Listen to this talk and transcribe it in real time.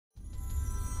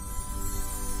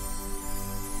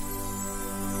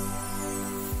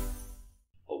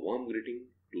warm greeting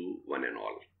to one and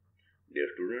all. Dear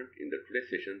students, in the today's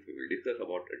session, we will discuss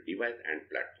about a device and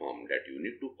platform that you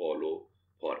need to follow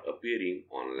for appearing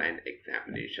online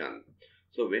examination.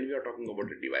 So when we are talking about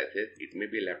the devices, it may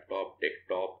be laptop,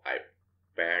 desktop,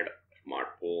 iPad,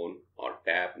 smartphone or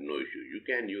tab, no issue. You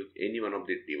can use any one of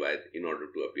these devices in order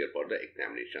to appear for the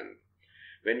examination.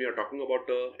 When we are talking about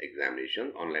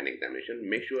examination, online examination,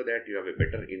 make sure that you have a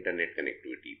better internet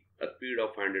connectivity. A speed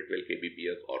of 112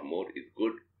 kbps or more is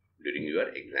good during your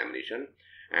examination.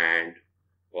 And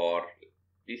for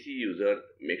PC users,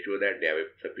 make sure that they have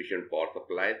a sufficient power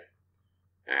supplies.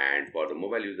 And for the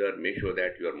mobile user, make sure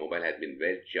that your mobile has been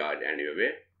well charged and you have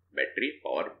a battery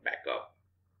power backup.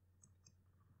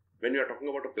 When you are talking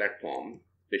about a platform,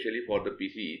 especially for the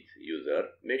PC user,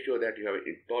 make sure that you have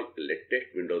installed the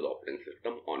latest Windows operating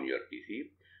system on your PC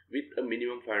with a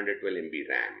minimum 512 MB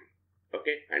RAM.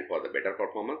 Okay, and for the better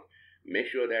performance, make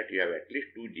sure that you have at least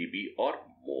 2 GB or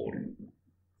more.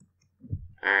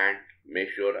 And make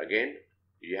sure again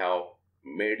you have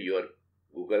made your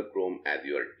Google Chrome as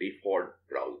your default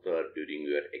browser during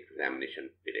your examination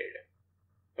period.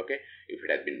 Okay, if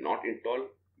it has been not installed,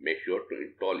 make sure to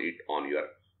install it on your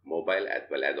mobile as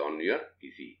well as on your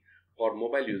PC. For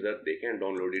mobile users, they can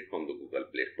download it from the Google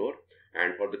Play Store,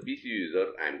 and for the PC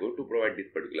user, I am going to provide this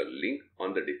particular link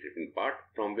on the description part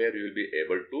from where you will be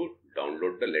able to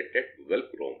download the latest Google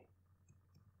Chrome.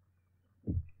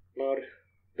 Now,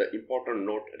 the important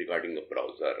note regarding the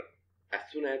browser. As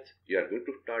soon as you are going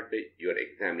to start your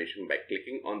examination by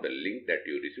clicking on the link that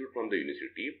you received from the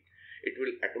university, it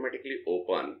will automatically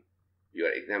open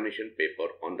your examination paper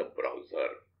on the browser.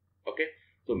 Okay.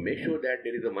 So make sure that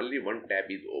there is only one tab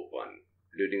is open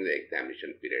during the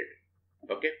examination period.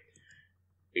 Okay.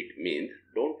 It means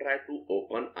don't try to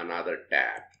open another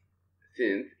tab,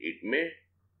 since it may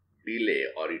delay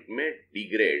or it may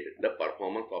degrade the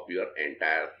performance of your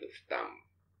entire system.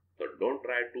 So don't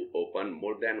try to open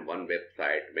more than one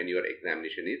website when your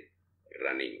examination is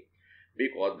running,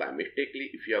 because by mistakenly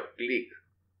if you have clicked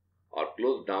or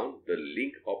closed down the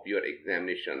link of your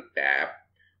examination tab,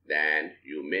 then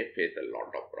you may face a lot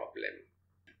of problems.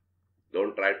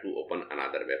 Don't try to open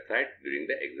another website during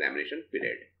the examination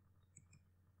period.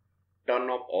 Turn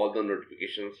off all the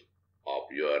notifications of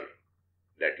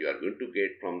that you are going to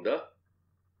get from the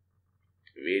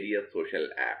various social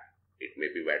apps. It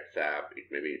may be WhatsApp, it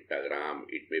may be Instagram,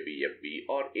 it may be FB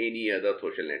or any other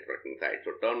social networking site.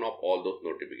 So turn off all those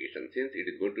notifications, since it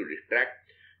is going to distract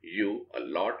you a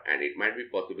lot, and it might be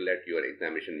possible that your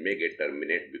examination may get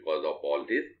terminated because of all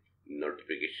these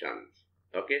notifications.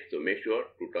 Okay, so make sure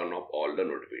to turn off all the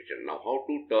notifications. Now, how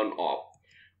to turn off?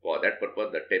 For that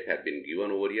purpose, the steps have been given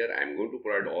over here. I am going to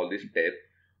provide all these steps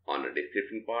on the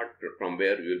description part from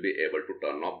where you will be able to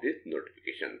turn off this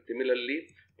notification. Similarly,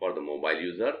 for the mobile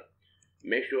user,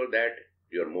 make sure that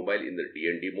your mobile in the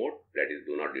DND mode, that is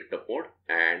do not disturb mode.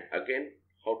 And again,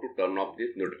 how to turn off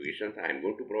these notifications, I am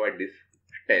going to provide these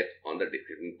steps on the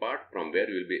description part from where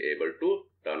you will be able to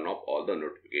turn off all the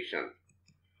notifications.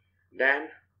 Then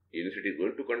university is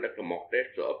going to conduct a mock test,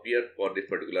 so appear for this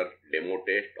particular demo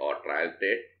test or trial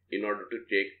test in order to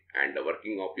check and the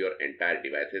working of your entire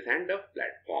devices and the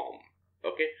platform.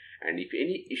 Okay, and if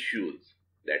any issues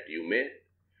that you may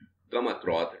come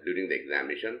across during the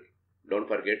examination, don't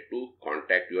forget to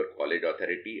contact your college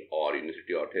authority or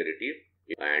university authority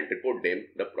and report them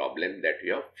the problem that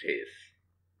you have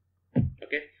faced.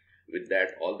 Okay, with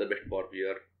that, all the best for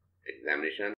your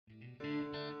examination.